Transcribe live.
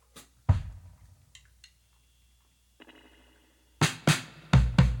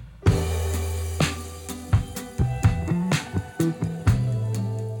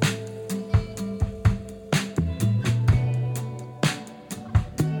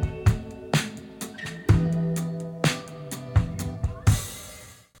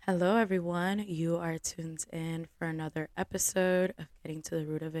Hello, everyone. You are tuned in for another episode of Getting to the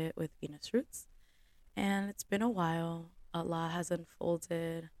Root of It with Venus Roots. And it's been a while. A lot has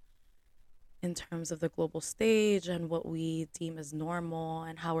unfolded in terms of the global stage and what we deem as normal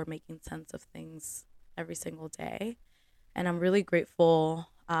and how we're making sense of things every single day. And I'm really grateful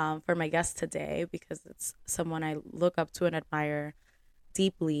for my guest today because it's someone I look up to and admire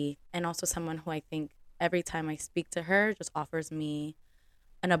deeply, and also someone who I think every time I speak to her just offers me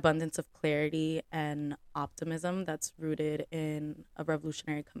an abundance of clarity and optimism that's rooted in a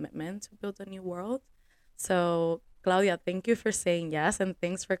revolutionary commitment to build a new world. So, Claudia, thank you for saying yes and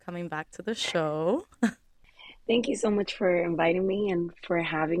thanks for coming back to the show. Thank you so much for inviting me and for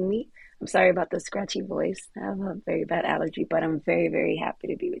having me. I'm sorry about the scratchy voice. I have a very bad allergy, but I'm very, very happy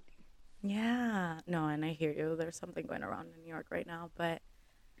to be with you. Yeah, no, and I hear you. There's something going around in New York right now, but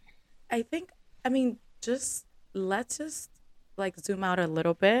I think, I mean, just let's just like zoom out a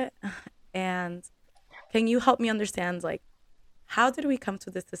little bit and can you help me understand like how did we come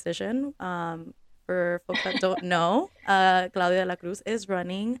to this decision? For folks that don't know, Claudia de la Cruz is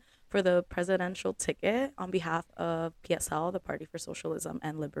running for the presidential ticket on behalf of PSL, the Party for Socialism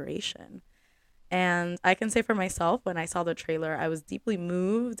and Liberation. And I can say for myself, when I saw the trailer, I was deeply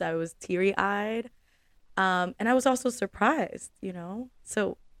moved. I was teary eyed. And I was also surprised.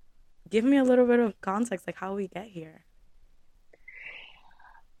 So give me a little bit of context, like how we get here.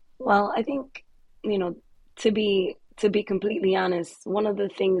 Well, I think, you know, to be completely honest, one of the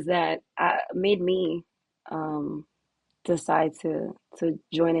things that made me um, decide to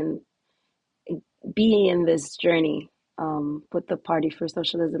join in, be in this journey with the Party for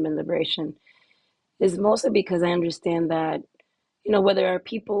Socialism and Liberation is mostly because I understand that whether our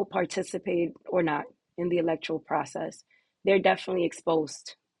people participate or not in the electoral process, they're definitely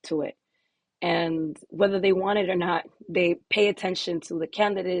exposed to it. And whether they want it or not, they pay attention to the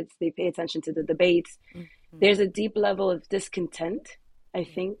candidates, they pay attention to the debates. Mm-hmm. There's a deep level of discontent, I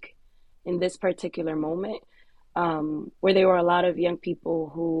Yeah. think, in this particular moment, where there were a lot of young people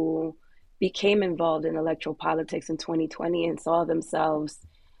who became involved in electoral politics in 2020 and saw themselves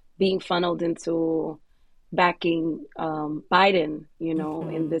being funneled into backing Biden, in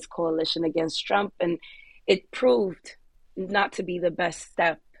Mm-hmm. this coalition against Trump. And it proved not to be the best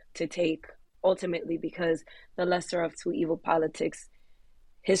step to take ultimately because the lesser of two evil politics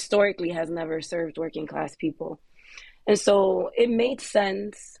historically has never served working class people. And so it made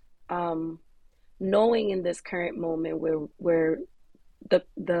sense, um, knowing in this current moment where the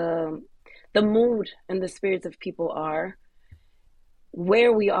the the mood and the spirits of people are,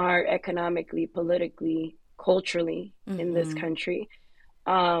 where we are economically, politically, culturally in this Mm-hmm. country,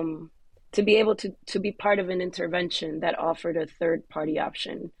 um, to be able to be part of an intervention that offered a third party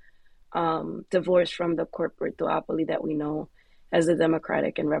option, divorced from the corporate duopoly that we know as the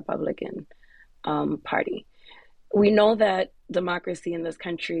Democratic and Republican Party. We know that democracy in this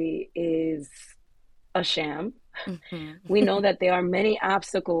country is a sham. We know Mm-hmm. that there are many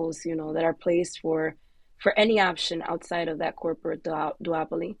obstacles, that are placed for any option outside of that corporate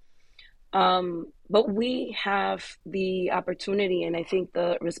duopoly. But we have the opportunity and I think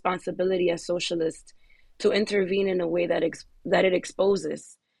the responsibility as socialists to intervene in a way that it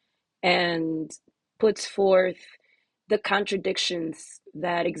exposes and puts forth the contradictions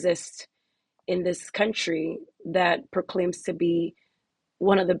that exist in this country that proclaims to be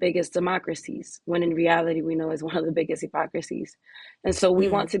one of the biggest democracies, when in reality we know is one of the biggest hypocrisies. And so we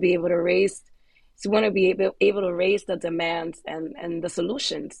want Mm. to be able to raise, so we want to be able to raise the demands and the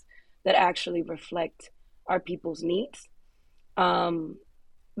solutions that actually reflect our people's needs. Um,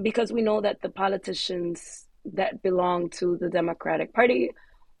 because we know that the politicians that belong to the Democratic Party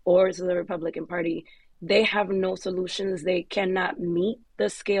or to the Republican Party, they have no solutions. They cannot meet the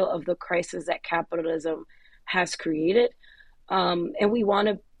scale of the crisis that capitalism has created. And we want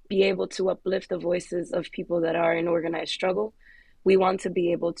to be able to uplift the voices of people that are in organized struggle. We want to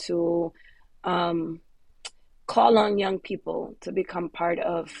be able to um, call on young people to become part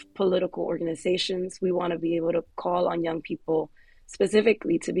of political organizations. We want to be able to call on young people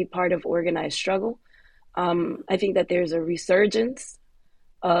specifically to be part of organized struggle. I think that there's a resurgence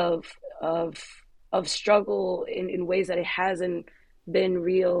of of of struggle in ways that it hasn't been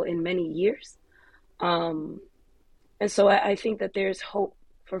real in many years. Um, and so I think that there's hope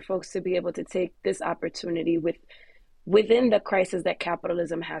for folks to be able to take this opportunity within the crisis that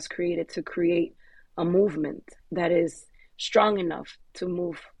capitalism has created to create a movement that is strong enough to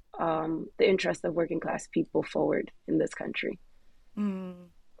move the interest of working class people forward in this country. Mm.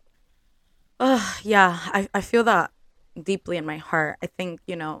 Yeah, I feel that deeply in my heart. I think,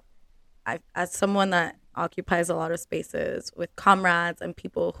 as someone that occupies a lot of spaces with comrades and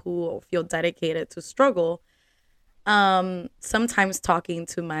people who feel dedicated to struggle. Sometimes talking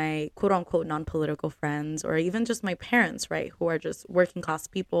to my quote unquote non political friends or even just my parents, right, who are just working class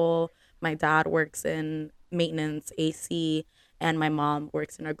people. My dad works in maintenance, AC, and my mom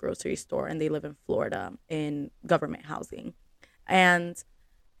works in a grocery store, and they live in Florida in government housing. And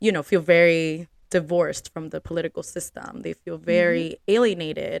feel very divorced from the political system. They feel Mm-hmm. very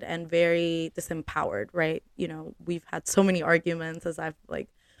alienated and very disempowered, right? We've had so many arguments as I've like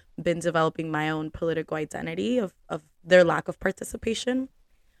been developing my own political identity of their lack of participation.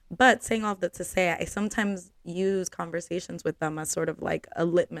 But saying all of that to say, I sometimes use conversations with them as sort of like a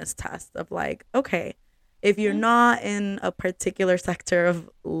litmus test of like, okay, if you're not in a particular sector of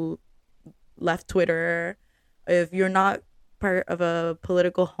left Twitter, if you're not part of a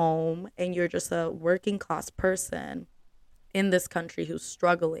political home and you're just a working class person in this country who's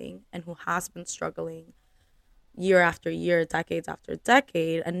struggling and who has been struggling year after year, decades after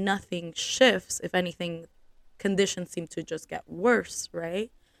decade, and nothing shifts, if anything, conditions seem to just get worse,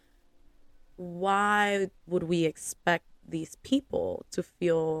 right? Why would we expect these people to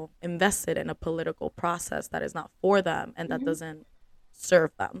feel invested in a political process that is not for them and that Mm-hmm. doesn't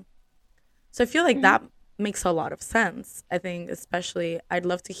serve them? So I feel like Mm-hmm. that makes a lot of sense. I think especially I'd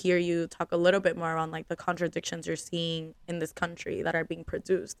love to hear you talk a little bit more on like the contradictions you're seeing in this country that are being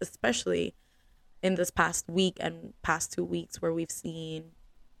produced, especially in this past week and past 2 weeks where we've seen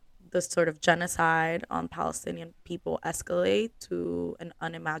the sort of genocide on Palestinian people escalate to an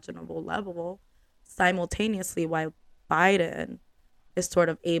unimaginable level simultaneously while Biden is sort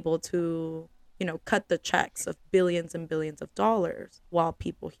of able to, cut the checks of billions and billions of dollars while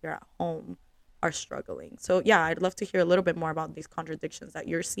people here at home are struggling. So, yeah, I'd love to hear a little bit more about these contradictions that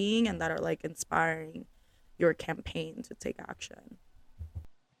you're seeing and that are like inspiring your campaign to take action.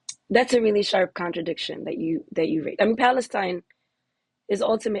 That's a really sharp contradiction that you raised. I mean, Palestine is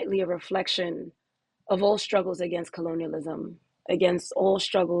ultimately a reflection of all struggles against colonialism, against all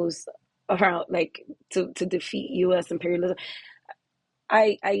struggles around like to defeat U.S. imperialism.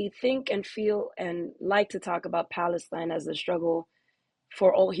 I think and feel and like to talk about Palestine as a struggle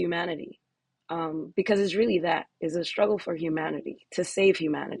for all humanity, because it's really that is a struggle for humanity to save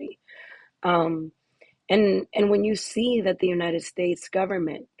humanity. Um, and when you see that the United States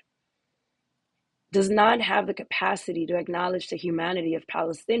government does not have the capacity to acknowledge the humanity of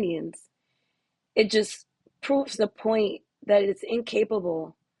Palestinians, it just proves the point that it's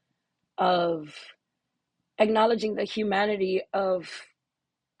incapable of acknowledging the humanity of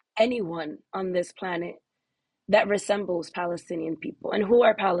anyone on this planet that resembles Palestinian people. And who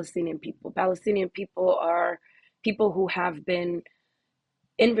are Palestinian people? Palestinian people are people who have been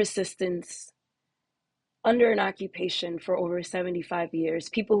in resistance under an occupation for over 75 years,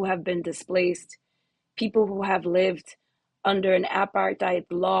 people who have been displaced, people who have lived under an apartheid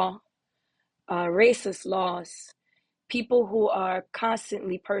law, racist laws, people who are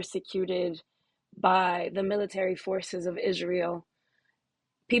constantly persecuted by the military forces of Israel,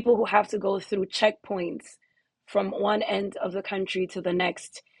 people who have to go through checkpoints from one end of the country to the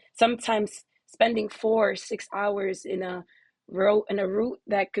next, sometimes spending 4 or 6 hours in a route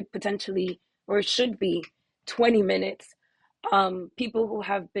that could potentially or should be 20 minutes. People who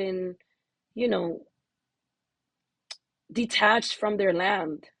have been, you know, detached from their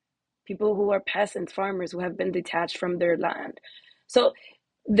land, people who are peasant farmers who have been detached from their land. So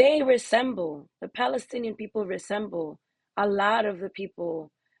the Palestinian people resemble a lot of the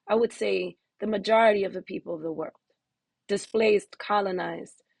people, I would say the majority of the people of the world, displaced,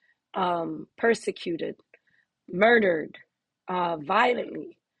 colonized, persecuted, murdered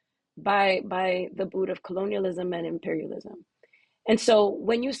violently by the boot of colonialism and imperialism. And so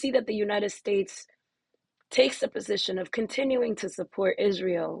when you see that the United States takes the position of continuing to support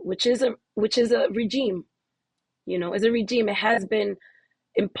Israel, which is a regime, is a regime. It has been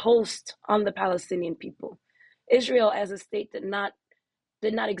imposed on the Palestinian people. Israel as a state did not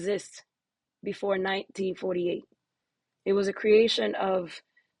exist before 1948. It was a creation of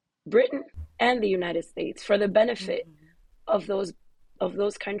Britain and the United States for the benefit Mm-hmm. of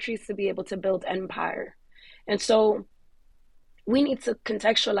those countries to be able to build empire. And so we need to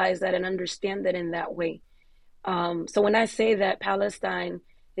contextualize that and understand that in that way. So when I say that Palestine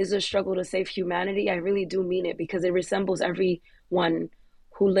is a struggle to save humanity, I really do mean it because it resembles everyone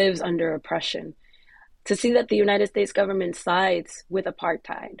who lives under oppression. To see that the United States government sides with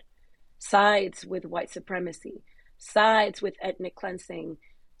apartheid, sides with white supremacy, sides with ethnic cleansing,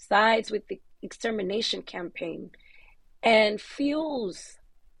 sides with the extermination campaign, and fuels,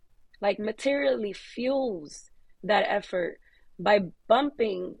 like materially fuels that effort by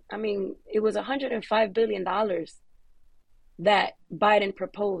bumping, I mean, it was $105 billion that Biden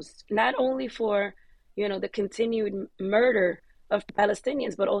proposed, not only for, the continued murder of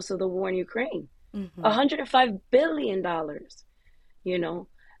Palestinians, but also the war in Ukraine. Mm-hmm. $105 billion, you know.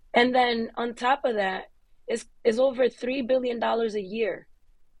 And then on top of that is over $3 billion a year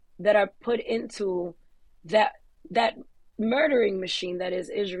that are put into that that murdering machine that is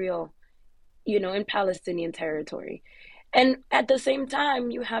Israel, in Palestinian territory. And at the same time,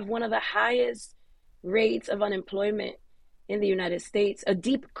 you have one of the highest rates of unemployment in the United States, a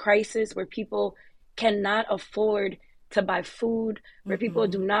deep crisis where people cannot afford to buy food, where people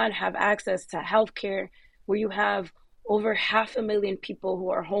Mm-hmm. do not have access to health care, where you have over 500,000 people who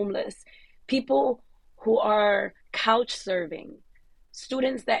are homeless, people who are couch serving,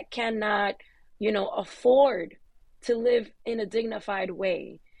 students that cannot, afford to live in a dignified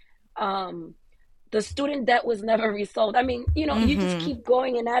way, um, the student debt was never resolved. I mean, you just Mm-hmm. keep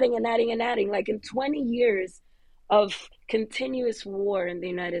going and adding and adding and adding. Like in 20 years of continuous war in the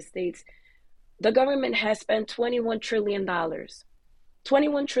United States, the government has spent $21 trillion.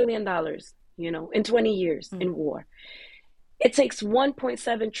 $21 trillion, in 20 years in war. It takes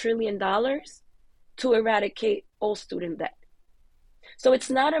 $1.7 trillion to eradicate all student debt. So it's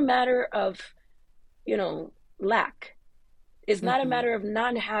not a matter of, lack. It's not a Mm-hmm. matter of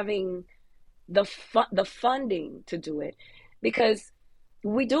not having the funding to do it, because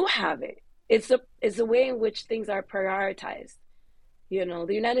we do have it. It's a way in which things are prioritized.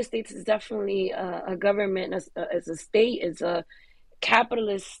 The United States is definitely a government, as a state, is a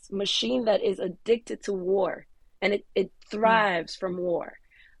capitalist machine that is addicted to war, and it Mm-hmm. thrives from war.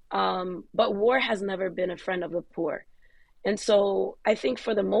 But war has never been a friend of the poor. And so I think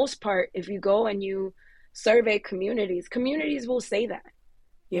for the most part, if you go and you survey communities will say that.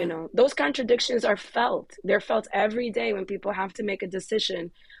 Yeah. Those contradictions are felt. They're felt every day when people have to make a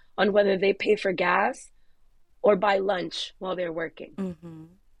decision on whether they pay for gas or buy lunch while they're working. Mm-hmm.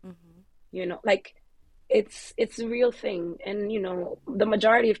 Mm-hmm. Like it's a real thing. And the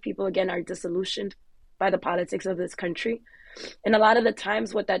majority of people, again, are disillusioned by the politics of this country. And a lot of the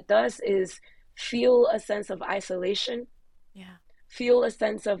times what that does is feel a sense of isolation, Yeah. feel a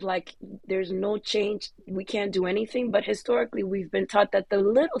sense of like there's no change, we can't do anything. But historically, we've been taught that the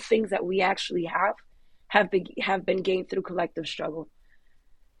little things that we actually have been gained through collective struggle.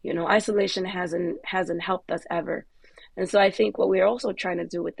 Isolation hasn't helped us ever. And so I think what we're also trying to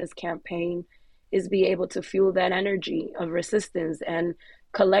do with this campaign is be able to fuel that energy of resistance and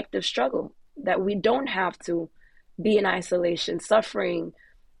collective struggle, that we don't have to be in isolation suffering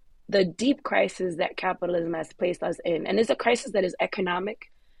the deep crisis that capitalism has placed us in. And it's a crisis that is economic,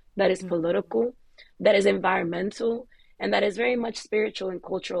 that is Mm-hmm. political, that is environmental, and that is very much spiritual and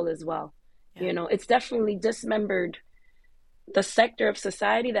cultural as well. Yeah. It's definitely dismembered the sector of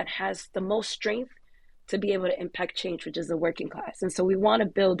society that has the most strength to be able to impact change, which is the working class. And so we want to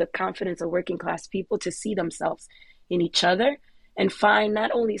build the confidence of working class people to see themselves in each other and find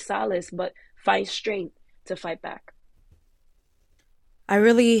not only solace, but find strength to fight back. I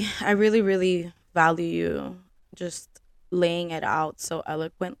really value you just laying it out so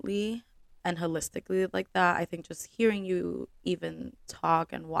eloquently and holistically like that. I think just hearing you even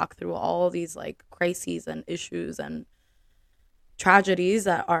talk and walk through all these like crises and issues and tragedies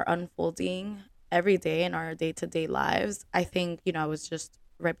that are unfolding every day in our day to day lives. I think, I was just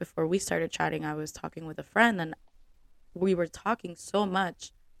right before we started chatting, I was talking with a friend and we were talking so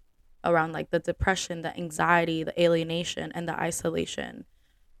much around like the depression, the anxiety, the alienation, and the isolation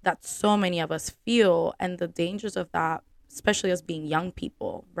that so many of us feel, and the dangers of that, especially as being young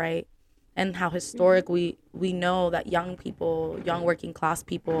people, right? And how Mm-hmm. historically we know that young people, young working class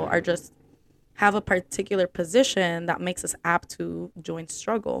people, are just have a particular position that makes us apt to join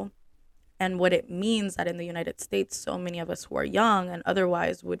struggle. And what it means that in the United States, so many of us who are young and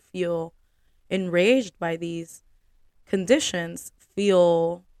otherwise would feel enraged by these conditions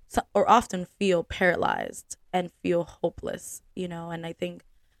feel or often feel paralyzed and feel hopeless, and I think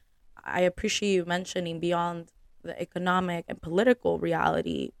I appreciate you mentioning beyond the economic and political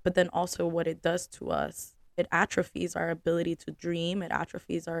reality, but then also what it does to us. It atrophies our ability to dream, it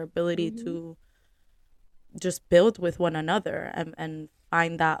atrophies our ability Mm-hmm. to just build with one another and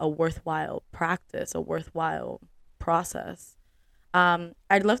find that a worthwhile practice, a worthwhile process.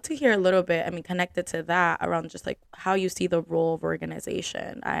 I'd love to hear a little bit, I mean, connected to that around just like how you see the role of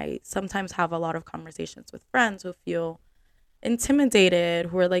organization. I sometimes have a lot of conversations with friends who feel intimidated,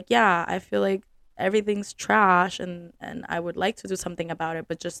 who are like, yeah, I feel like everything's trash and I would like to do something about it,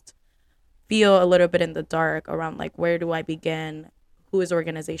 but just feel a little bit in the dark around like where do I begin? Who is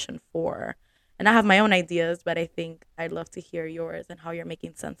organization for? And I have my own ideas, but I think I'd love to hear yours and how you're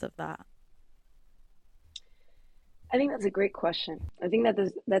making sense of that. I think that's a great question. I think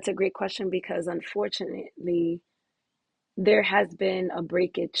that's a great question because unfortunately, there has been a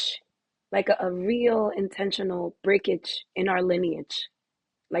breakage, like a real intentional breakage in our lineage,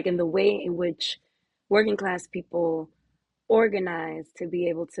 like in the way in which working class people organize to be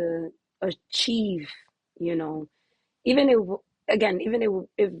able to achieve, you know, even if, again,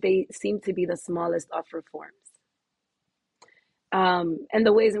 if they seem to be the smallest of reforms. And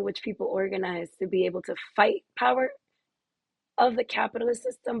the ways in which people organize to be able to fight power of the capitalist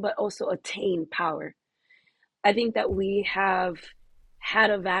system, but also attain power. I think that we have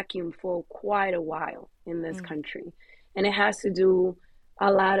had a vacuum for quite a while in this Mm, country, and it has to do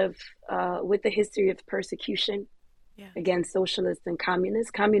a lot of with the history of persecution yes. against socialists and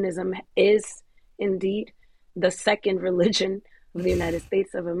communists. Communism is indeed the second religion of the United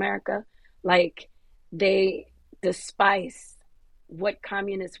States of America. Like they despise what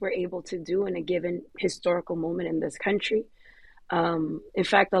communists were able to do in a given historical moment in this country. In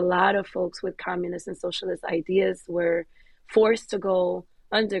fact, a lot of folks with communist and socialist ideas were forced to go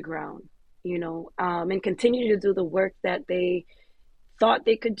underground, and continue to do the work that they thought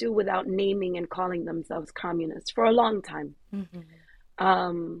they could do without naming and calling themselves communists for a long time.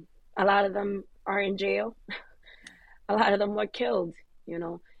 Hmm. A lot of them are in jail. A lot of them were killed, you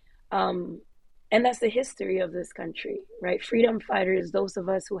know. Um, and that's the history of this country, right? Freedom fighters, those of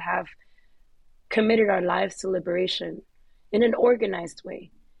us who have committed our lives to liberation in an organized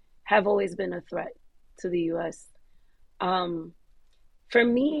way, have always been a threat to the US. Um, for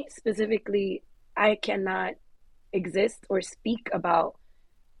me specifically, I cannot exist or speak about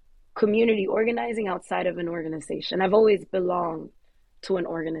community organizing outside of an organization. I've always belonged to an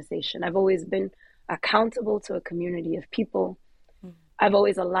organization. I've always been accountable to a community of people. I've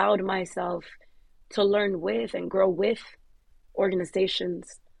always allowed myself to learn with and grow with organizations.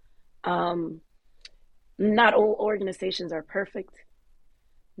 Um, Not all organizations are perfect.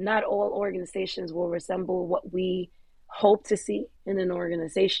 Not all organizations will resemble what we hope to see in an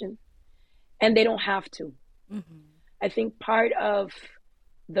organization, and they don't have to. Hmm. I think part of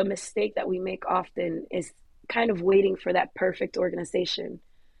the mistake that we make often is kind of waiting for that perfect organization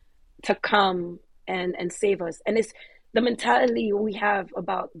to come and save us. And it's the mentality we have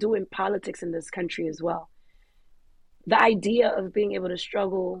about doing politics in this country as well. The idea of being able to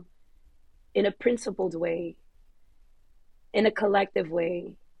struggle in a principled way, in a collective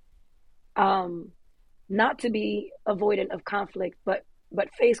way, um, not to be avoidant of conflict, but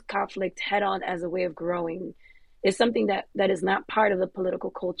face conflict head on as a way of growing is something that is not part of the political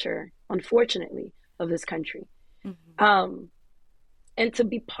culture, unfortunately, of this country. Hmm. Um, and to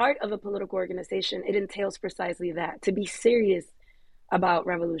be part of a political organization, it entails precisely that, to be serious about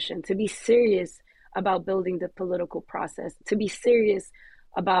revolution, to be serious about building the political process, to be serious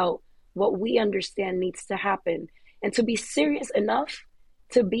about what we understand needs to happen, and to be serious enough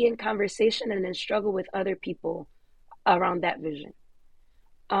to be in conversation and in struggle with other people around that vision.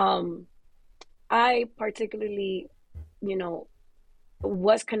 Um, I particularly, you know,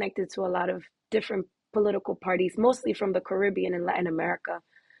 was connected to a lot of different political parties, mostly from the Caribbean and Latin America,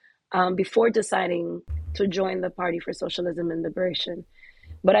 before deciding to join the Party for Socialism and Liberation.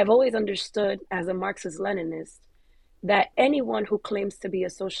 But I've always understood as a Marxist Leninist that anyone who claims to be a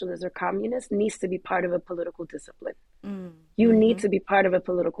socialist or communist needs to be part of a political discipline. You need Mm-hmm. to be part of a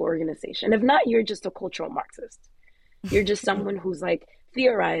political organization. If not, you're just a cultural Marxist. You're just someone who's like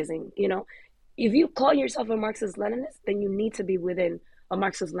theorizing, If you call yourself a Marxist Leninist, then you need to be within a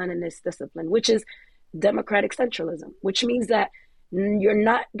Marxist Leninist discipline, which is democratic centralism, which means that you're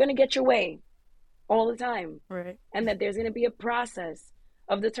not going to get your way all the time, Right. and that there's going to be a process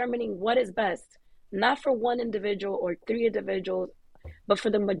of determining what is best, not for one individual or three individuals, but for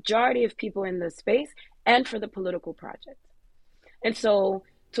the majority of people in the space and for the political project. And so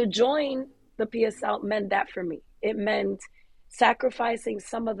to join the PSL meant that for me. It meant sacrificing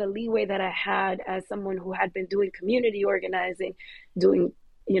some of the leeway that I had as someone who had been doing community organizing, doing,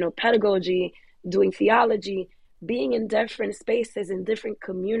 pedagogy, doing theology, being in different spaces in different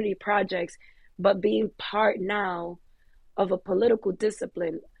community projects, but being part now of a political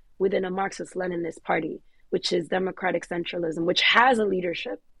discipline within a Marxist Leninist party, which is democratic centralism, which has a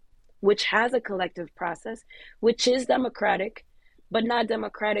leadership, which has a collective process, which is democratic, but not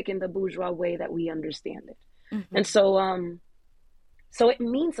democratic in the bourgeois way that we understand it. And Hmm. so it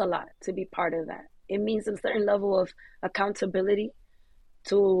means a lot to be part of that. It means a certain level of accountability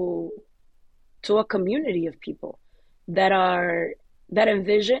to to a community of people that are that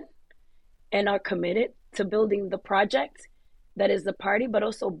envision and are committed to building the project that is the party, but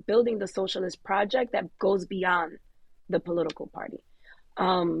also building the socialist project that goes beyond the political party.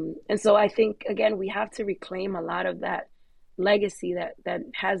 And so I think, again, we have to reclaim a lot of that legacy that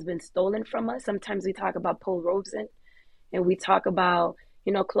has been stolen from us. Sometimes we talk about Paul Robeson, and we talk about,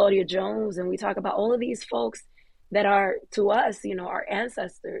 Claudia Jones, and we talk about all of these folks that are, to us, our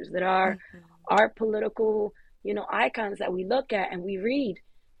ancestors, that are Mm-hmm. our political, icons that we look at and we read,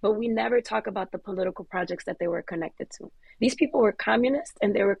 but we never talk about the political projects that they were connected to. These people were communists,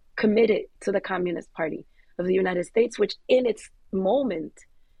 and they were committed to the Communist Party of the United States, which in its moment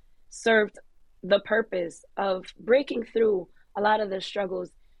served the purpose of breaking through a lot of the struggles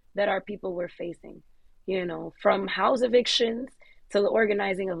that our people were facing, from house evictions to the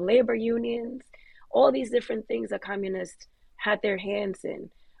organizing of labor unions, all these different things that communists had their hands in.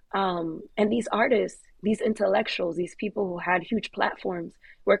 And these artists, these intellectuals, these people who had huge platforms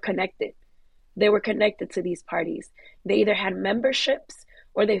were connected. They were connected to these parties. They either had memberships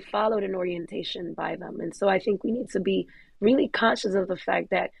or they followed an orientation by them. And so I think we need to be really conscious of the fact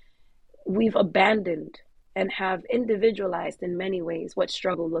that we've abandoned and have individualized in many ways what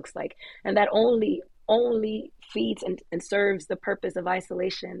struggle looks like, and that only feeds and serves the purpose of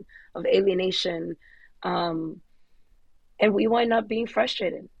isolation, of alienation, um, and we wind up being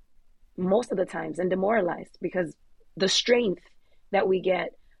frustrated most of the times and demoralized, because the strength that we get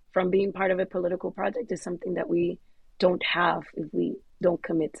from being part of a political project is something that we don't have if we don't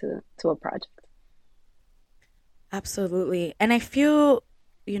commit to a project. Absolutely. And I feel,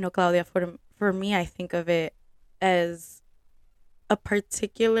 Claudia, for me, I think of it as a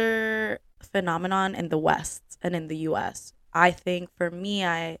particular phenomenon in the West and in the US. I think for me,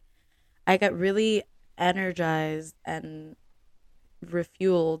 I get really energized and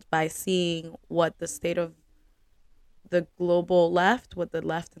refueled by seeing what the state of the global left, what the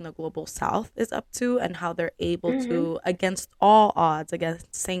left and the global south is up to, and how they're able Mm-hmm. to, against all odds,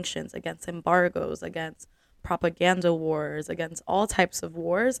 against sanctions, against embargoes, against propaganda wars, against all types of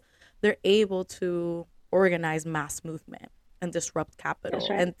wars, they're able to organize mass movement and disrupt That's capital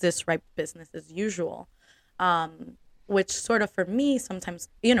right. and disrupt business as usual. Um, which sort of for me sometimes,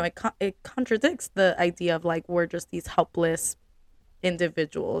 it contradicts the idea of like we're just these helpless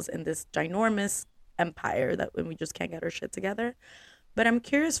individuals in this ginormous empire that when we just can't get our shit together. But I'm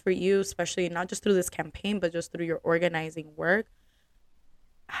curious for you, especially not just through this campaign, but just through your organizing work,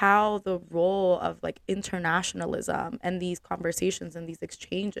 how the role of like internationalism and these conversations and these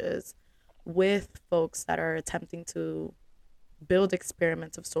exchanges with folks that are attempting to build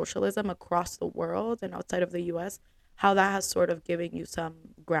experiments of socialism across the world and outside of the US, how that has sort of given you some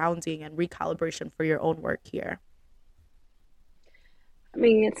grounding and recalibration for your own work here. I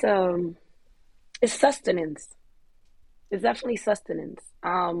mean, it's sustenance. It's definitely sustenance.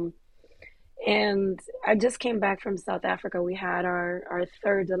 And I just came back from South Africa. We had our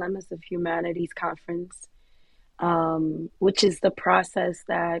third Dilemmas of Humanities conference, which is the process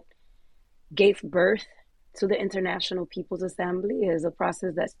that gave birth to the International People's Assembly. It is a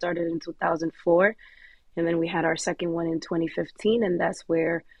process that started in 2004. And then we had our second one in 2015. And that's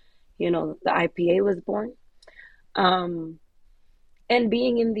where, the IPA was born. Um, and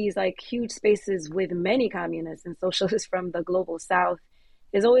being in these like huge spaces with many communists and socialists from the global south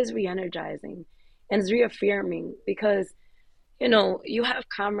is always re-energizing and it's reaffirming, because you have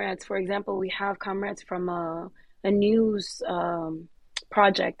comrades. For example, we have comrades from a news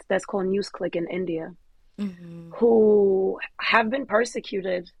project that's called News Click in India, Mm-hmm. who have been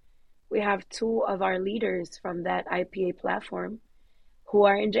persecuted. We have two of our leaders from that IPA platform who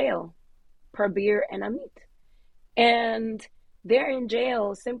are in jail, Prabir and Amit. And they're in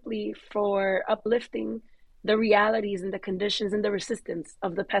jail simply for uplifting the realities and the conditions and the resistance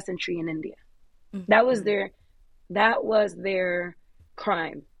of the peasantry in India. That was Mm-hmm. their that was their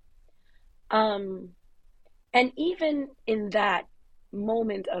crime. Um, and even in that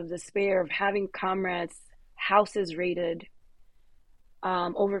moment of despair of having comrades' houses raided,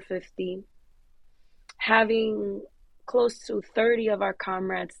 over 50, having close to 30 of our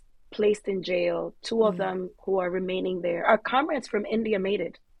comrades placed in jail, two of Mm-hmm. them who are remaining there. Our comrades from India made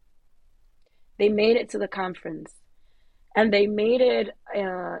it. They made it to the conference, and they made it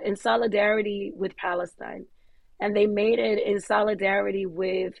in solidarity with Palestine, and they made it in solidarity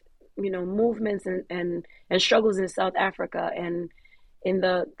with movements and struggles in South Africa and in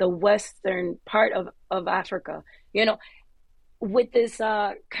the western part of Africa. You know, with this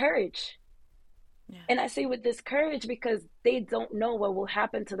courage. Yeah. And I say with this courage because they don't know what will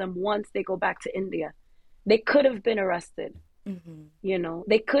happen to them once they go back to India. They could have been arrested. Mm-hmm.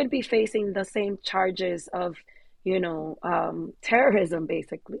 They could be facing the same charges of terrorism,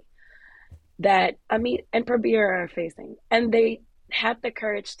 basically. that, I mean, and Pereira are facing. And they had the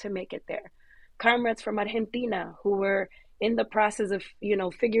courage to make it there. Comrades from Argentina who were in the process of,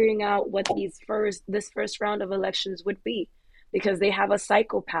 figuring out what this first round of elections would be, because they have a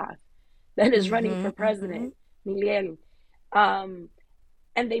psychopath that is running Mm-hmm. for Mm-hmm. president, Miguel. Um,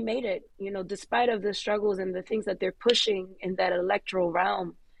 and they made it, despite of the struggles and the things that they're pushing in that electoral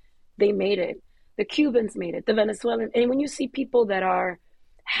realm, they made it. The Cubans made it. The Venezuelans. And when you see people that are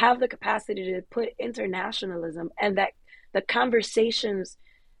have the capacity to put internationalism and that the conversations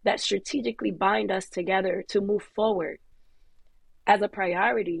that strategically bind us together to move forward as a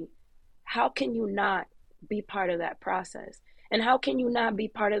priority, how can you not be part of that process? And how can you not be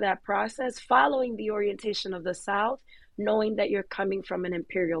part of that process following the orientation of the South, knowing that you're coming from an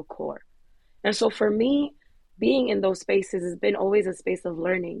imperial core? And so for me, being in those spaces has been always a space of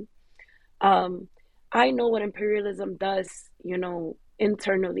learning. um, I know what imperialism does,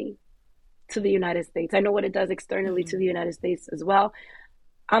 internally to the United States. I know what it does externally to Mm-hmm. the United States as well.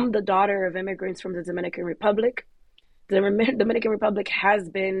 I'm the daughter of immigrants from the Dominican Republic. The Dominican Republic has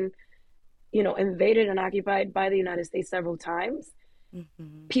been, invaded and occupied by the United States several times.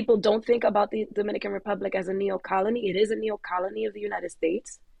 Mm-hmm. People don't think about the Dominican Republic as a neo colony. It is a neo colony of the United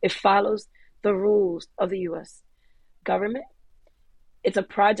States. It follows the rules of the US government. It's a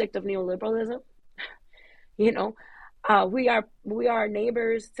project of neoliberalism. You know, we are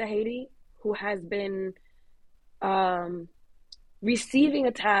neighbors to Haiti, who has been um, receiving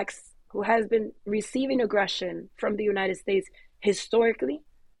attacks, who has been receiving aggression from the United States historically.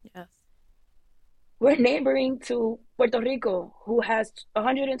 Yes. We're neighboring to Puerto Rico, who has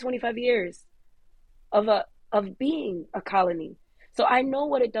 125 years of being a colony. So I know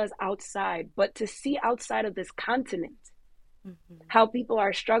what it does outside, but to see outside of this continent Mm-hmm. how people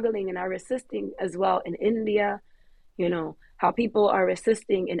are struggling and are resisting as well in India, how people are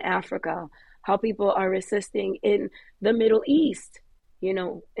resisting in Africa, how people are resisting in the Middle East, in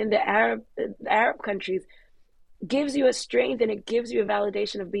the Arab countries, gives you a strength and it gives you a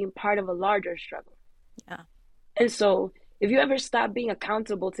validation of being part of a larger struggle. Yeah. And so if you ever stop being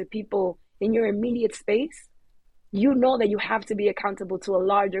accountable to people in your immediate space, you know that you have to be accountable to a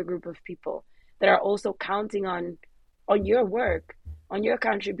larger group of people that are also counting on your work, on your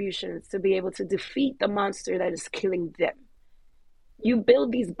contributions to be able to defeat the monster that is killing them. You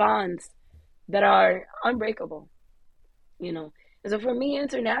build these bonds that are unbreakable, you know. And so for me,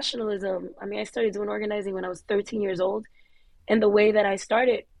 internationalism, I mean, I started doing organizing when I was 13 years old. And the way that I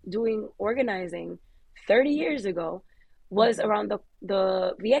started doing organizing 30 years ago was Mm-hmm. around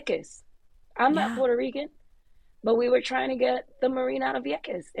the Vieques. I'm not Yeah. Puerto Rican, but we were trying to get the Marine out of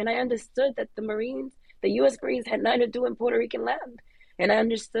Vieques. And I understood that the US Marines had nothing to do in Puerto Rican land. And I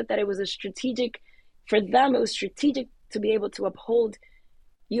understood that it was for them, it was strategic to be able to uphold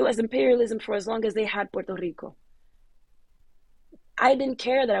US imperialism for as long as they had Puerto Rico. I didn't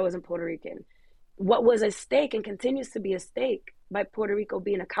care that I wasn't Puerto Rican. What was at stake and continues to be at stake by Puerto Rico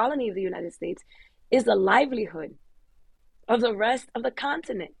being a colony of the United States is the livelihood of the rest of the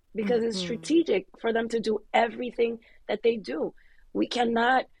continent, because it's Mm-hmm. strategic for them to do everything that they do. We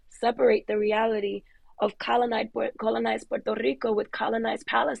cannot separate the reality of colonized Puerto Rico with colonized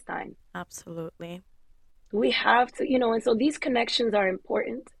Palestine. Absolutely. We have to, and so these connections are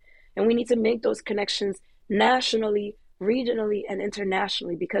important, and we need to make those connections nationally, regionally, and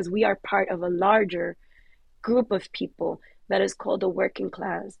internationally, because we are part of a larger group of people that is called the working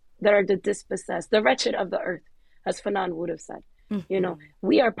class, that are the dispossessed, the wretched of the earth, as Fanon would have said. Mm-hmm.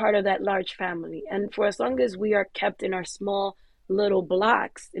 We are part of that large family. And for as long as we are kept in our small little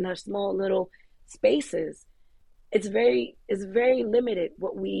blocks, in our small little spaces, it's very limited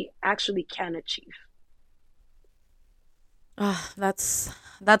what we actually can achieve.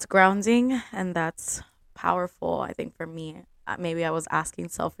 That's grounding and that's powerful. I think for me, maybe I was asking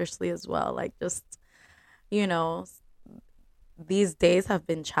selfishly as well. Like just you know, these days have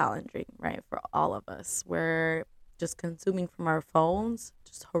been challenging, right, for all of us. We're just consuming from our phones,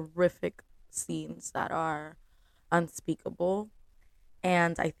 just horrific scenes that are unspeakable.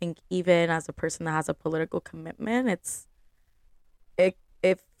 And I think even as a person that has a political commitment,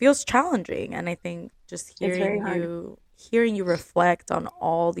 it feels challenging. And I think just It's very hard. hearing you reflect on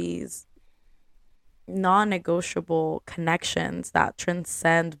all these non-negotiable connections that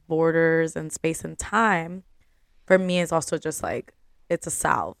transcend borders and space and time for me is also just like it's a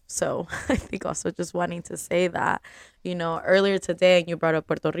salve. So I think also just wanting to say that, earlier today, and you brought up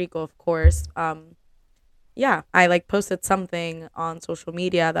Puerto Rico, of course. Yeah, I like posted something on social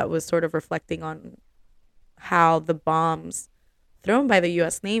media that was sort of reflecting on how the bombs thrown by the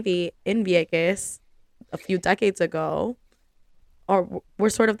U.S. Navy in Vieques a few decades ago or we're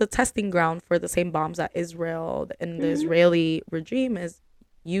sort of the testing ground for the same bombs that Israel and the Mm-hmm. Israeli regime is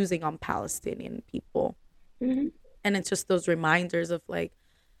using on Palestinian people. Mm-hmm. And it's just those reminders of like,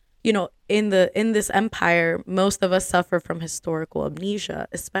 in this empire, most of us suffer from historical amnesia,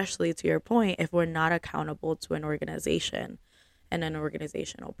 especially to your point, if we're not accountable to an organization and an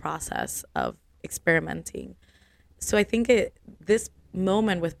organizational process of experimenting. So I think this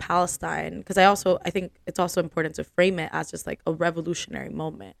moment with Palestine, because I think it's also important to frame it as just like a revolutionary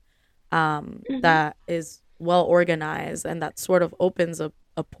moment, Mm-hmm. that is well organized and that sort of opens a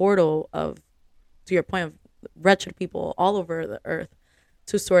portal of, to your point, of wretched people all over the earth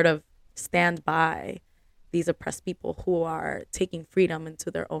to sort of stand by these oppressed people who are taking freedom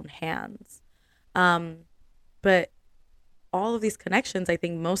into their own hands. Um, but all of these connections, I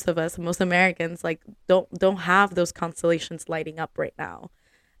think most Americans, like don't have those constellations lighting up right now.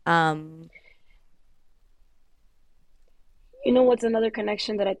 Um, You know what's another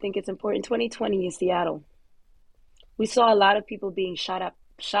connection that I think is important? 2020 in Seattle, we saw a lot of people being shot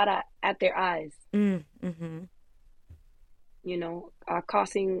at their eyes. mm-hmm.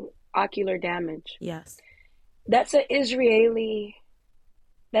 Causing ocular damage. Yes. That's an Israeli.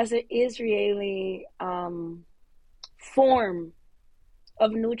 That's an Israeli form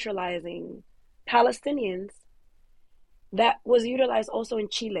of neutralizing Palestinians that was utilized also in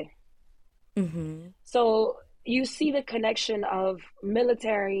Chile. Mm-hmm. So you see the connection of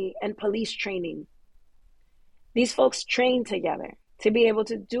military and police training. These folks train together to be able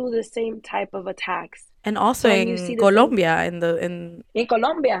to do the same type of attacks. And also So, and you in see the same Colombia, in in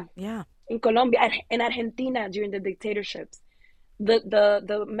Colombia, yeah. in Argentina during the dictatorships.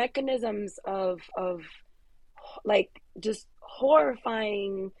 The mechanisms of like just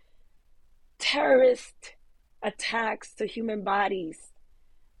horrifying terrorist attacks to human bodies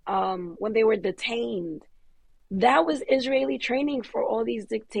when they were detained, that was Israeli training for all these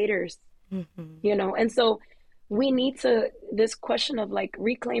dictators, Mm-hmm. and so we need to, this question of like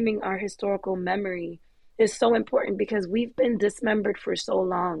reclaiming our historical memory is so important because we've been dismembered for so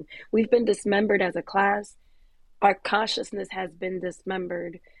long. We've been dismembered as a class. Our consciousness has been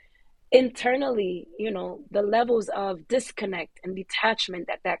dismembered internally. The levels of disconnect and detachment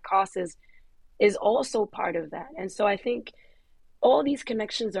that causes is also part of that. And so I think all these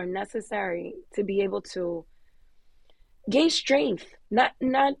connections are necessary to be able to gain strength. Not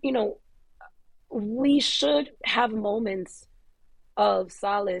we should have moments of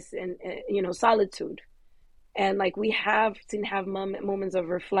solace and solitude, and like we have to have moments of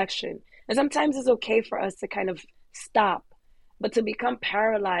reflection, and sometimes it's okay for us to kind of stop, but to become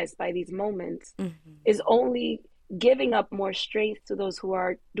paralyzed by these moments Mm-hmm. is only giving up more strength to those who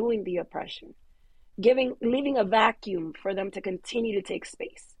are doing the oppression, giving leaving a vacuum for them to continue to take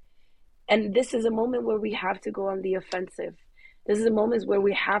space. And this is a moment where we have to go on the offensive. This is a moment where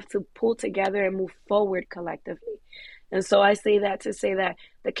we have to pull together and move forward collectively. And so I say that to say that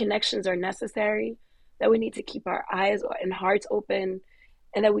the connections are necessary, that we need to keep our eyes and hearts open,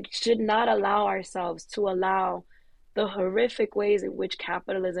 and that we should not allow ourselves to allow the horrific ways in which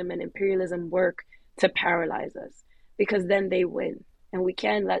capitalism and imperialism work to paralyze us, because then they win. And we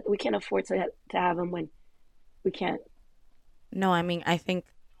can't afford to have them win. We can't. No, I mean, I think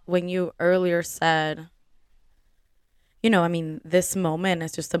when you earlier said, I mean, this moment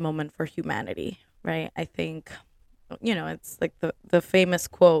is just a moment for humanity, right? I think, it's like the famous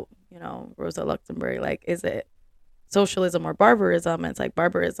quote, Rosa Luxemburg, like, is it socialism or barbarism? It's like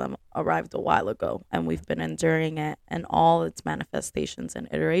barbarism arrived a while ago and we've been enduring it and all its manifestations and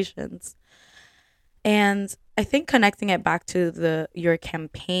iterations. And I think connecting it back to the your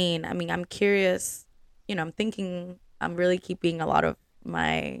campaign, I mean, I'm curious, I'm thinking I'm really keeping a lot of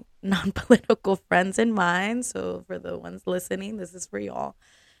my non-political friends in mind. So for the ones listening, this is for y'all.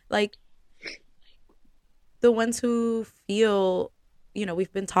 Like the ones who feel,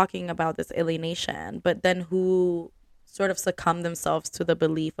 we've been talking about this alienation, but then who sort of succumb themselves to the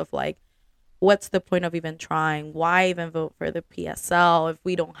belief of like, what's the point of even trying? Why even vote for the PSL if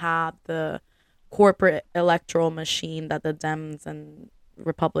we don't have the corporate electoral machine that the Dems and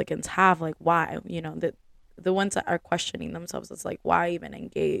Republicans have? Like, why? The ones that are questioning themselves, it's like, why even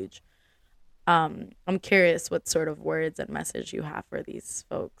engage? I'm curious what sort of words and message you have for these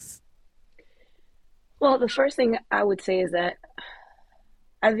folks. Well, the first thing I would say is that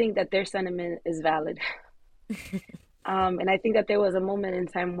I think that their sentiment is valid. And I think that there was a moment in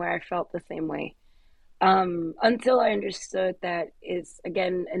time where I felt the same way. Until I understood that it's,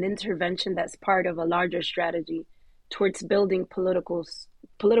 again, an intervention that's part of a larger strategy towards building political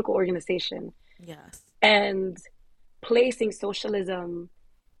organization Yes. and placing socialism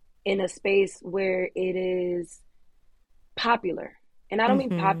in a space where it is popular. And I don't mean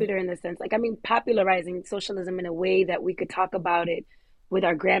Mm-hmm. popular in the sense, like, I mean popularizing socialism in a way that we could talk about it with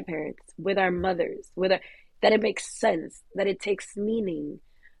our grandparents, with our mothers, that it makes sense, that it takes meaning,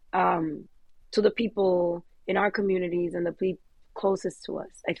 um, to the people in our communities and the people closest to us.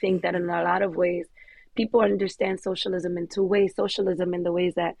 I think that in Mm-hmm. a lot of ways, people understand socialism in two ways: socialism in the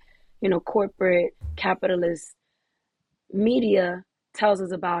ways that, corporate capitalist media tells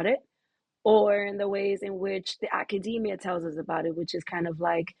us about it, or in the ways in which the academia tells us about it, which is kind of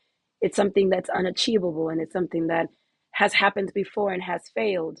like it's something that's unachievable and it's something that has happened before and has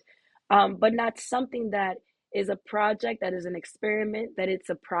failed, but not something that is a project, that is an experiment, that it's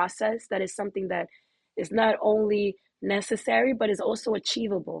a process, that is something that is not only necessary but is also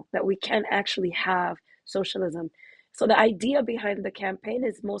achievable, that we can actually have socialism. So the idea behind the campaign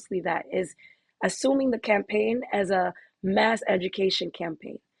is mostly that, is assuming the campaign as a mass education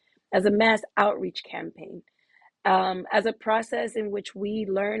campaign, as a mass outreach campaign, as a process in which we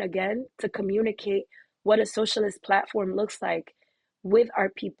learn again to communicate what a socialist platform looks like with our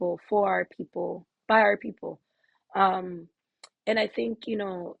people, for our people, by our people. Um, and I think,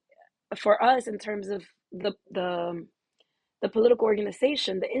 for us, in terms of the political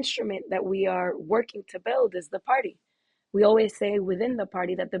organization, the instrument that we are working to build is the party. We always say within the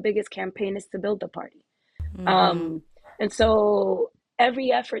party that the biggest campaign is to build the party. Mm-hmm. Um, and so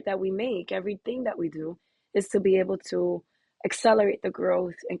every effort that we make, everything that we do, is to be able to accelerate the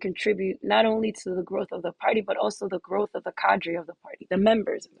growth and contribute not only to the growth of the party, but also the growth of the cadre of the party, the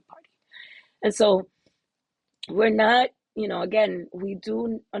members of the party. And so we're not, again, we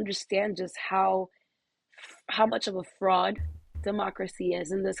do understand just how much of a fraud democracy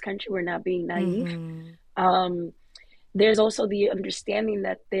is in this country. We're not being naive. Mm-hmm. Um, there's also the understanding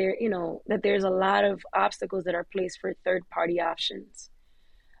that that there's a lot of obstacles that are placed for third party options.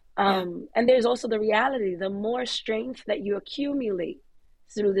 Yeah. And there's also the reality: the more strength that you accumulate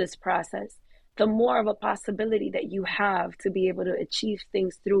through this process, the more of a possibility that you have to be able to achieve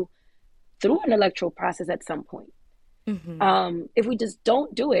things through an electoral process at some point. Mm-hmm. If we just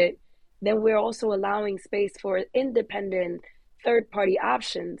don't do it, then we're also allowing space for independent third party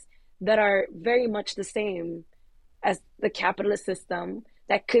options that are very much the same as the capitalist system,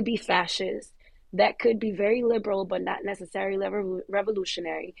 that could be fascist, that could be very liberal, but not necessarily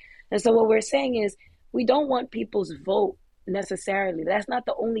revolutionary. And so, what we're saying is, we don't want people's vote necessarily. That's not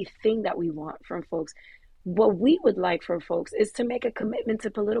the only thing that we want from folks. What we would like for folks is to make a commitment to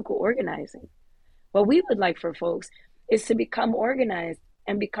political organizing. What we would like for folks is to become organized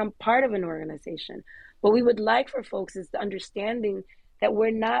and become part of an organization. What we would like for folks is the understanding that we're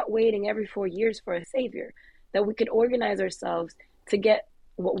not waiting every 4 years for a savior, that we could organize ourselves to get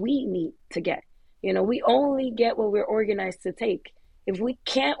what we need to get. We only get what we're organized to take. If we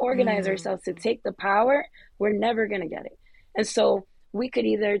can't organize ourselves to Mm-hmm. take the power, we're never going to get it. And so we could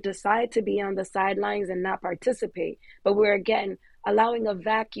either decide to be on the sidelines and not participate, but we're again allowing a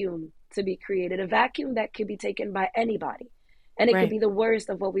vacuum to be created, a vacuum that could be taken by anybody. And it could Right. be the worst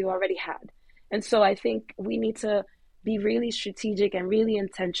of what we've already had. And so I think we need to be really strategic and really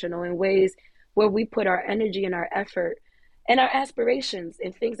intentional in ways where we put our energy and our effort and our aspirations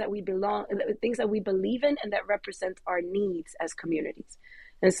in things that we believe in and that represent our needs as communities.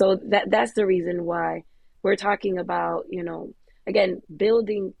 And so that's the reason why we're talking about, again,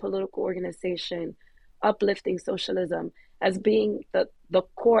 building political organization, uplifting socialism as being the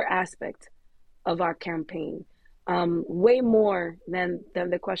core aspect of our campaign, way more than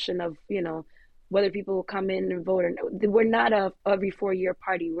the question of whether people will come in and vote or no. We're not a every 4 year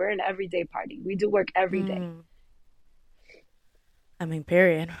party. We're an everyday party. We do work every day. Mm. I mean,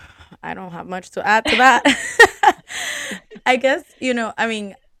 period. I don't have much to add to that. I guess, I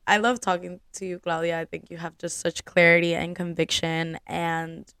mean, I love talking to you, Claudia. I think you have just such clarity and conviction,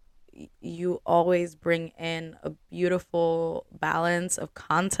 and you always bring in a beautiful balance of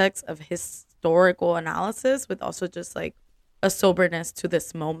context, of historical analysis, with also just like a soberness to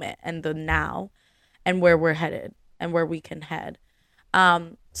this moment and the now and where we're headed and where we can head.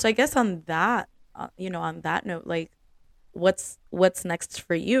 So I guess on that, on that note, like, what's next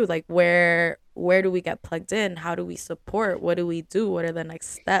for you? Like, where do we get plugged in? How do we support? What do we do? What are the next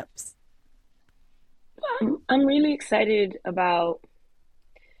steps? I'm really excited about.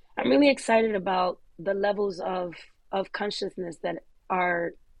 I'm really excited about the levels of consciousness that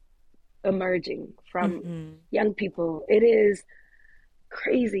are emerging from Mm-hmm. young people. It is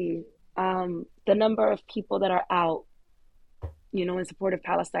crazy, the number of people that are out, in support of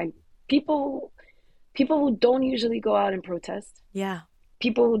Palestine. People, people who don't usually go out and protest. Yeah.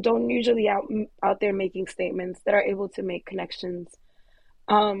 People who don't usually out there making statements, that are able to make connections.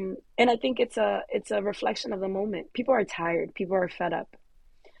 And I think it's a reflection of the moment. People are tired. People are fed up.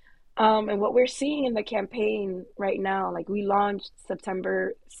 And what we're seeing in the campaign right now, like we launched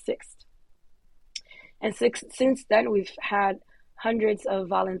September 6th, and since then we've had hundreds of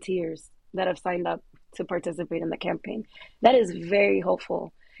volunteers that have signed up to participate in the campaign. That is very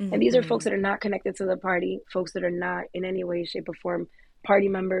hopeful. And these are folks Mm-hmm. that are not connected to the party, folks that are not in any way, shape, or form party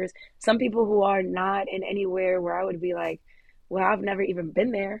members. Some people who are not in anywhere where I would be like, well, I've never even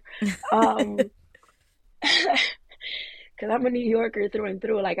been there. Um, because I'm a New Yorker through and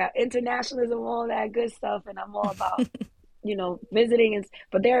through, like internationalism, all that good stuff, and I'm all about visiting. And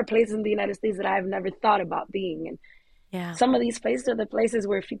but there are places in the United States that I've never thought about being, and Yeah. some of these places are the places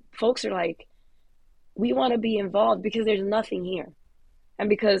where folks are like, we want to be involved because there's nothing here, and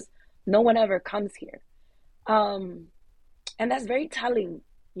because no one ever comes here. Um, and that's very telling.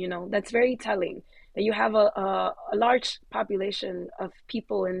 That's very telling that you have a large population of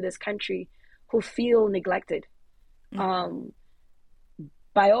people in this country who feel neglected. Mm-hmm. Um,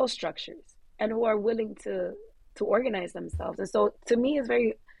 by all structures and who are willing to organize themselves. And so to me it's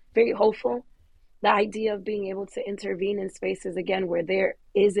very, very hopeful, the idea of being able to intervene in spaces again where there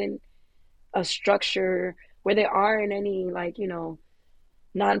isn't a structure, where there aren't any, like,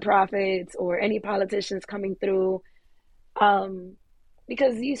 nonprofits or any politicians coming through, um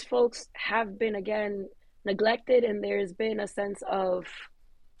because these folks have been, again, neglected, and there's been a sense of,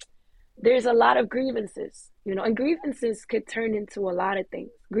 there's a lot of grievances, and grievances could turn into a lot of things.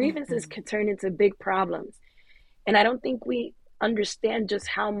 Grievances Mm-hmm. could turn into big problems. And I don't think we understand just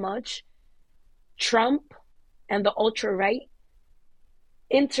how much Trump and the ultra right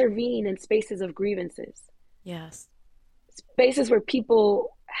intervene in spaces of grievances, Yes. spaces where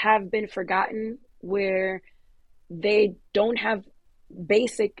people have been forgotten, where they don't have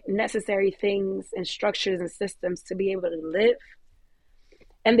basic necessary things and structures and systems to be able to live.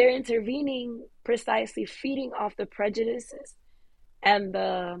 And they're intervening, precisely feeding off the prejudices and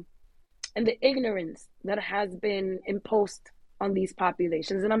the ignorance that has been imposed on these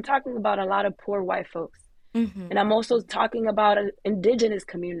populations. And I'm talking about a lot of poor white folks. Mm-hmm. And I'm also talking about indigenous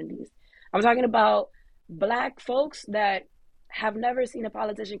communities. I'm talking about Black folks that have never seen a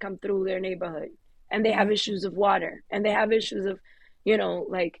politician come through their neighborhood. And they have Mm-hmm. issues of water. And they have issues of,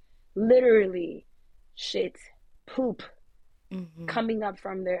 like, literally shit, poop Mm-hmm. coming up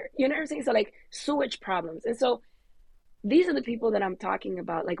from their, you know what I'm saying? So, like, sewage problems. And so these are the people that I'm talking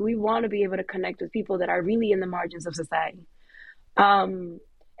about. Like, we want to be able to connect with people that are really in the margins of society. Um,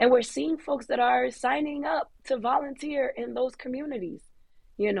 and we're seeing folks that are signing up to volunteer in those communities.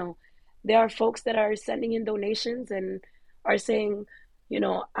 You know, there are folks that are sending in donations and are saying,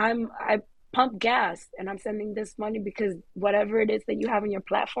 I pump gas and I'm sending this money because whatever it is that you have on your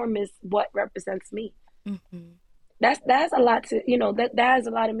platform is what represents me. Mm-hmm. That's a lot to, that has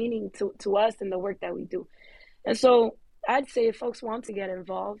a lot of meaning to us in the work that we do. And so I'd say if folks want to get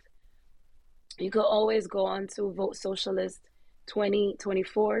involved, you could always go on to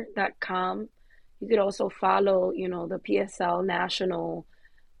votesocialist2024.com. You could also follow, the PSL national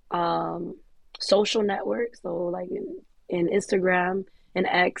um, social network. So, like, in Instagram and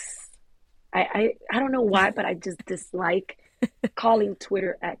X. I don't know why, but I just dislike calling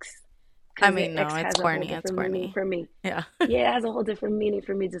Twitter X, I because mean, the no, X it's has a whole corny. It's different meaning corny. for me. Yeah. Yeah, it has a whole different meaning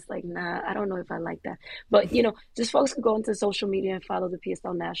for me. Just like, nah, I don't know if I like that. But, just folks can go into social media and follow the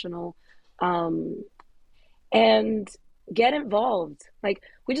PSL National, um, and get involved. Like,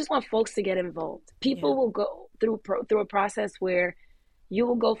 we just want folks to get involved. Yeah. People will go through a process where you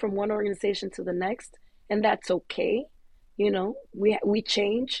will go from one organization to the next, and that's okay. We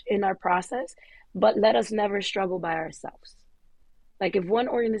change in our process, but let us never struggle by ourselves. Like, if one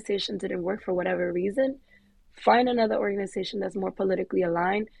organization didn't work for whatever reason, find another organization that's more politically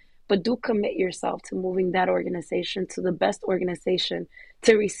aligned, but do commit yourself to moving that organization to the best organization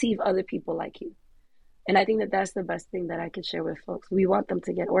to receive other people like you. And I think that that's the best thing that I can share with folks. We want them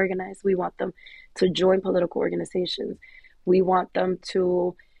to get organized. We want them to join political organizations. We want them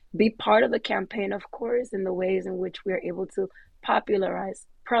to be part of the campaign, of course, in the ways in which we are able to popularize,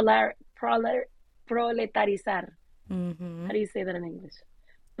 proletarizar. Mm-hmm. How do you say that in English?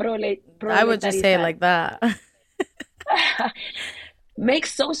 I would just say it Proletarizar. like that. Make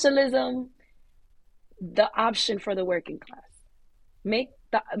socialism the option for the working class.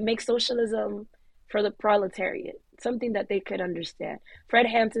 Make socialism for the proletariat, something that they could understand. Fred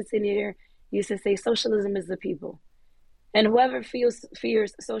Hampton Sr. used to say, "Socialism is the people," and whoever fears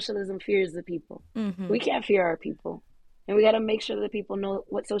socialism fears the people. Mm-hmm. We can't fear our people, and we got to make sure that people know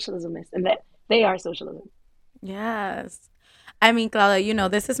what socialism is and that they are socialism. Yes. I mean, Claudia,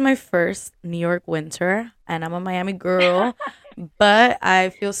 this is my first New York winter, and I'm a Miami girl, but I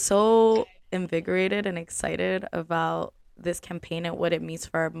feel so invigorated and excited about this campaign and what it means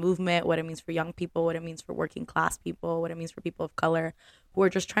for our movement, what it means for young people, what it means for working class people, what it means for people of color who are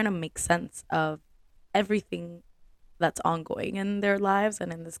just trying to make sense of everything that's ongoing in their lives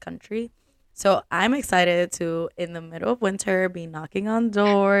and in this country. So I'm excited to, in the middle of winter, be knocking on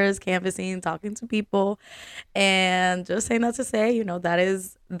doors, canvassing, talking to people, and just saying that to say,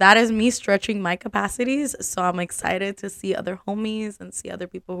 that is me stretching my capacities. So I'm excited to see other homies and see other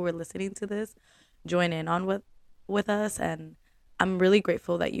people who are listening to this join in on with us. And I'm really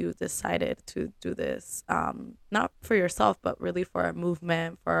grateful that you decided to do this, not for yourself, but really for our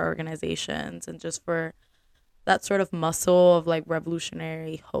movement, for our organizations, and just for that sort of muscle of like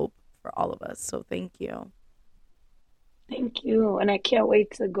revolutionary hope for all of us. So thank you. Thank you. And I can't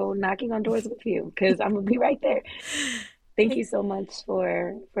wait to go knocking on doors with you because I'm gonna be right there. Thank you Thank, so much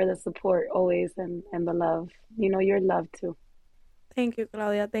for the support always and the love. You know, you're loved too. thank you,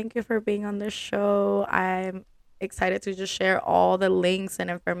 Claudia. Thank you for being on the show. I'm excited to just share all the links and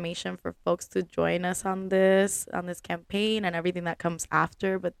information for folks to join us on this campaign and everything that comes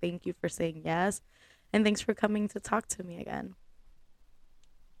after. But thank you for saying yes. And thanks for coming to talk to me again.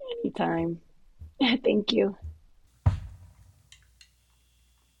 Anytime. Thank you.